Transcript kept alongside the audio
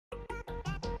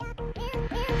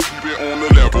it on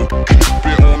the level, keep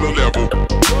it on the level.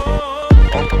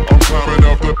 I'm climbing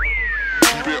up the,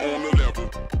 keep it on the level,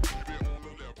 keep it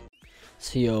on the level.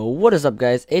 So yo, what is up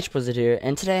guys, HBlizzard here,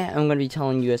 and today I'm going to be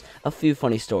telling you guys a few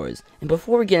funny stories. And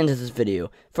before we get into this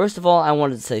video, first of all, I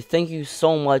wanted to say thank you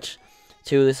so much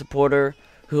to the supporter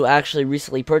who actually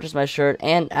recently purchased my shirt,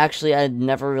 and actually I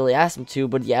never really asked him to,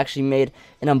 but he actually made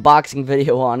an unboxing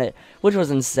video on it, which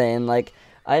was insane. Like,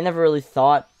 I never really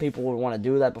thought people would want to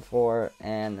do that before,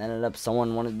 and ended up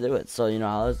someone wanted to do it, so, you know,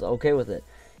 I was okay with it.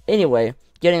 Anyway,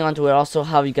 getting onto it, also,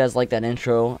 how you guys like that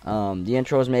intro? The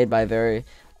intro was made by a very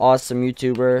awesome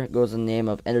YouTuber, goes in the name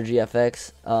of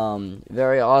EnergyFX.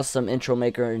 Very awesome intro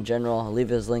maker in general. I'll leave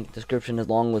his link in the description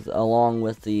along with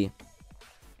the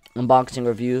unboxing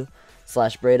review /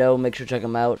 Brado. Make sure to check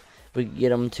him out. If we can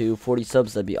get him to 40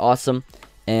 subs, that'd be awesome.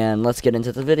 And let's get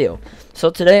into the video. So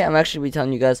today I'm actually be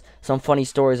telling you guys some funny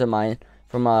stories of mine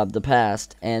from the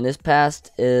past, and this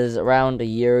past is around a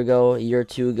year or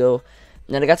two ago,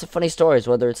 and I got some funny stories,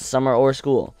 whether it's summer or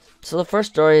school. So the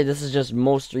first story, this is just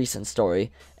most recent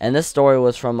story, and this story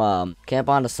was from Camp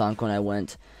Ondasank when I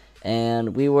went,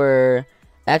 and we were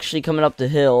actually coming up the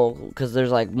hill, because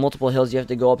there's like multiple hills you have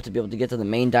to go up to be able to get to the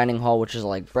main dining hall, which is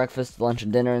like breakfast, lunch,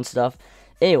 and dinner and stuff.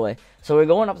 Anyway, so we're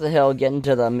going up the hill, getting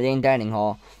to the main dining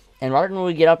hall, and right when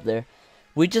we get up there,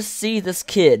 we just see this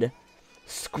kid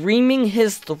screaming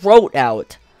his throat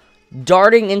out,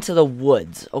 darting into the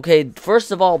woods. Okay,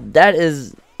 first of all, that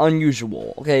is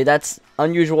unusual. Okay, that's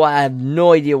unusual. I have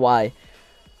no idea why.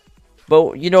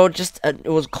 But, you know, just, it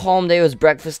was a calm day, it was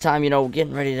breakfast time, you know,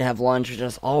 getting ready to have lunch,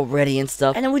 just all ready and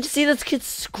stuff. And then we just see this kid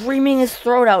screaming his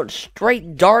throat out,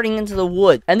 straight darting into the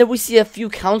woods. And then we see a few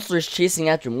counselors chasing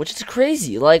after him, which is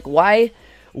crazy. Like, why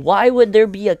would there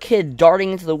be a kid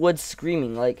darting into the woods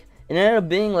screaming? Like, it ended up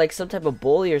being, like, some type of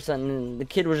bully or something, and the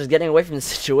kid was just getting away from the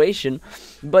situation.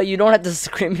 But you don't have to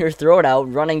scream your throat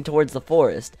out running towards the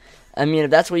forest. I mean,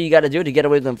 if that's what you gotta do to get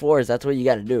away from the forest, that's what you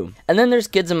gotta do. And then there's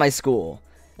kids in my school.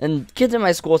 And kids in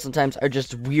my school sometimes are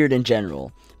just weird in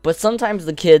general. But sometimes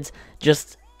the kids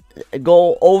just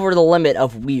go over the limit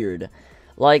of weird.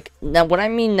 Like, now when I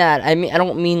mean that, I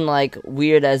don't mean like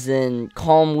weird as in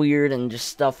calm weird and just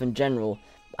stuff in general.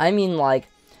 I mean like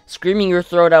screaming your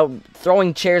throat out,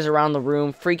 throwing chairs around the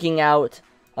room, freaking out,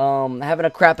 having a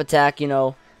crap attack, you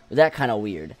know, that kind of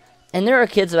weird. And there are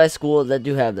kids at my school that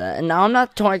do have that. And now I'm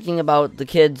not talking about the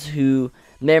kids who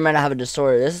may or may not have a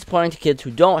disorder. This is pointing to kids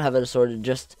who don't have a disorder,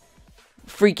 just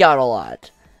freak out a lot.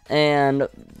 And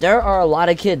there are a lot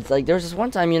of kids. Like, there was this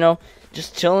one time, you know,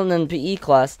 just chilling in PE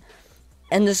class,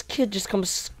 and this kid just comes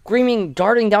screaming,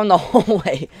 darting down the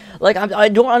hallway. Like, I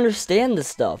don't understand this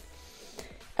stuff.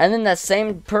 And then that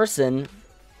same person,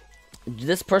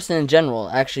 this person in general,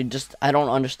 actually just, I don't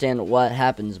understand what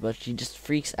happens, but she just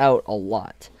freaks out a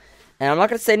lot. And I'm not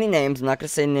going to say any names, I'm not going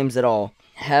to say any names at all.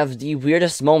 Have the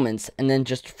weirdest moments, and then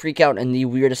just freak out in the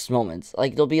weirdest moments.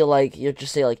 Like, they'll be like, you'll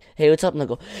just say like, hey, what's up? And they'll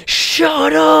go,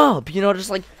 shut up! You know,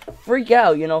 just like, freak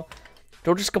out, you know?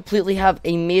 They'll just completely have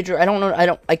a major,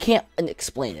 I can't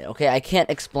explain it, okay? I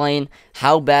can't explain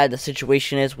how bad the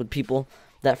situation is with people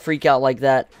that freak out like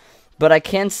that. But I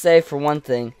can say, for one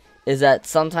thing, is that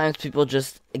sometimes people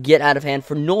just get out of hand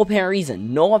for no apparent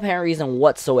reason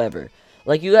whatsoever.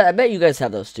 Like, I bet you guys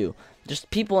have those too.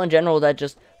 Just people in general that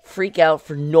just freak out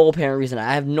for no apparent reason.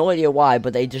 I have no idea why,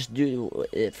 but they just do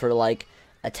it for, like,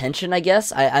 attention, I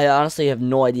guess. I honestly have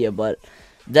no idea, but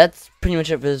that's pretty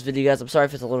much it for this video, guys. I'm sorry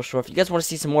if it's a little short. If you guys want to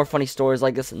see some more funny stories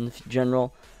like this in the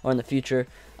general, or in the future,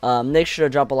 make sure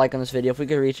to drop a like on this video. If we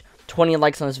could reach 20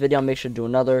 likes on this video, I'll make sure to do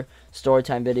another story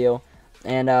time video.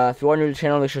 And if you are new to the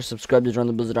channel, make sure to subscribe to join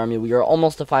the Blizzard Army. We are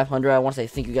almost to 500. I want to say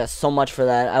thank you guys so much for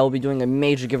that. I will be doing a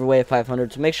major giveaway at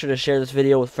 500, so make sure to share this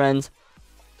video with friends.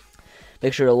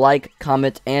 Make sure to like,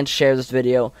 comment, and share this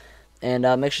video. And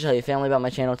make sure to tell your family about my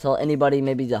channel. Tell anybody,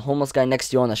 maybe the homeless guy next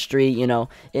to you on the street, you know,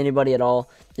 anybody at all.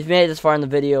 If you made it this far in the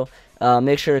video,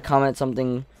 make sure to comment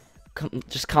something.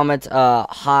 Just comment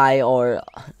hi or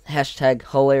hashtag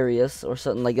hilarious or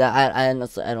something like that.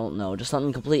 I don't know. Just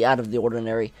something completely out of the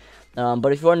ordinary.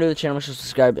 But if you are new to the channel, make sure to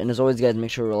subscribe. And as always, guys, make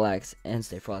sure to relax and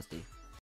stay frosty.